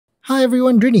Hi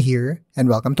everyone, Drini here, and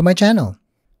welcome to my channel.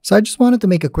 So I just wanted to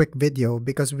make a quick video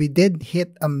because we did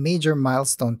hit a major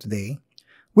milestone today.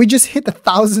 We just hit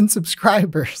 1,000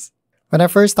 subscribers. When I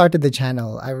first started the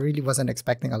channel, I really wasn't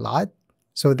expecting a lot.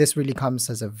 So this really comes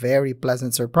as a very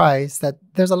pleasant surprise that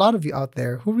there's a lot of you out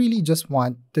there who really just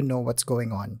want to know what's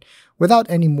going on without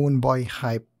any moon boy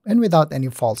hype and without any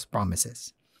false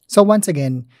promises. So once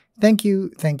again, thank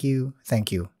you.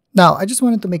 Now, I just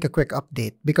wanted to make a quick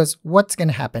update because what's going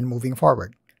to happen moving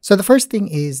forward. So the first thing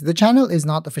is the channel is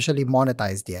not officially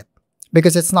monetized yet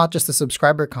because it's not just the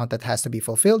subscriber count that has to be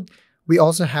fulfilled. We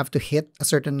also have to hit a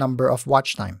certain number of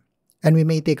watch time. And we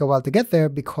may take a while to get there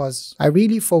because I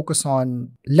really focus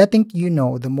on letting you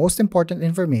know the most important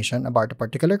information about a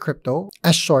particular crypto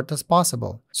as short as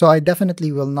possible. So I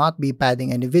definitely will not be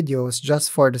padding any videos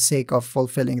just for the sake of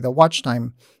fulfilling the watch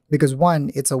time because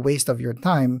one, it's a waste of your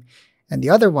time. And the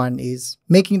other one is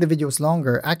making the videos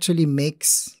longer actually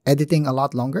makes editing a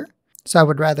lot longer. So I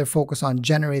would rather focus on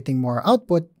generating more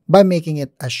output by making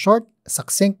it as short,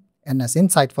 succinct, and as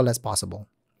insightful as possible.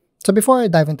 So before I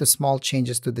dive into small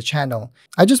changes to the channel,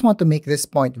 I just want to make this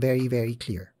point very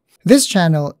clear. This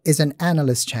channel is an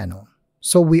analyst channel,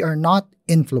 so we are not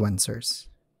influencers.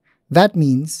 That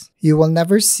means you will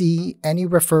never see any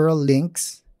referral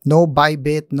links, no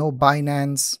Bybit, no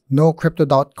Binance, no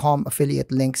Crypto.com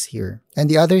affiliate links here. And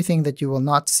the other thing that you will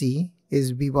not see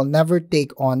is we will never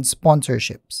take on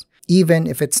sponsorships, even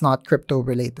if it's not crypto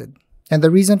related. And the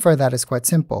reason for that is quite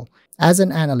simple. As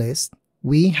an analyst,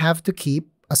 we have to keep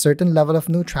a certain level of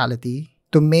neutrality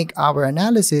to make our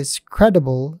analysis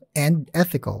credible and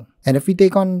ethical. And if we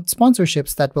take on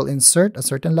sponsorships, that will insert a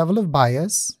certain level of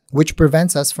bias, which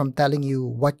prevents us from telling you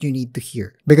what you need to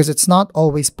hear. Because it's not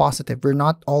always positive. We're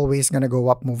not always going to go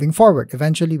up moving forward.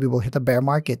 Eventually, we will hit a bear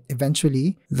market.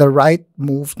 Eventually, the right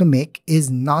move to make is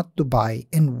not to buy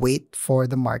and wait for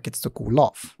the markets to cool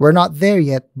off. We're not there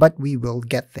yet, but we will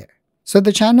get there. So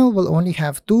the channel will only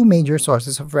have two major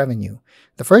sources of revenue.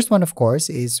 The first one, of course,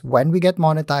 is when we get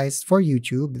monetized for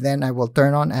YouTube, then I will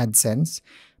turn on AdSense.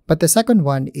 But the second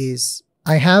one is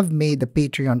I have made a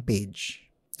Patreon page.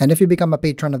 And if you become a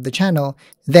patron of the channel,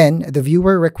 then the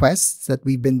viewer requests that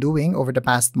we've been doing over the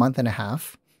past month and a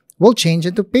half will change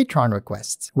into Patreon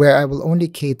requests, where I will only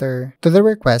cater to the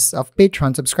requests of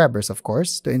Patreon subscribers, of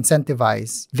course, to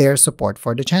incentivize their support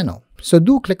for the channel. So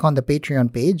do click on the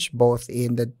Patreon page, both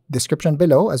in the description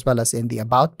below as well as in the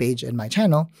About page in my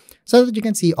channel, so that you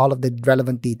can see all of the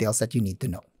relevant details that you need to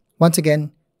know. Once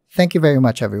again, thank you very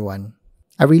much, everyone.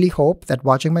 I really hope that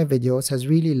watching my videos has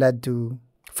really led to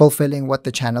fulfilling what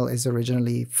the channel is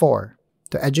originally for,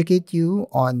 to educate you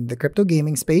on the crypto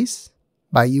gaming space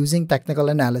by using technical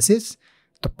analysis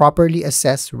to properly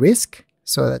assess risk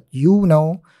so that you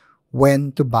know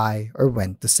when to buy or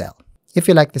when to sell. If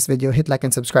you like this video, hit like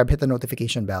and subscribe, hit the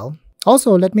notification bell.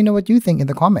 Also, let me know what you think in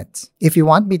the comments. If you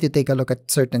want me to take a look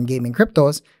at certain gaming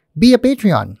cryptos, be a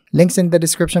Patreon. Links in the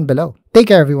description below. Take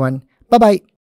care, everyone. Bye-bye.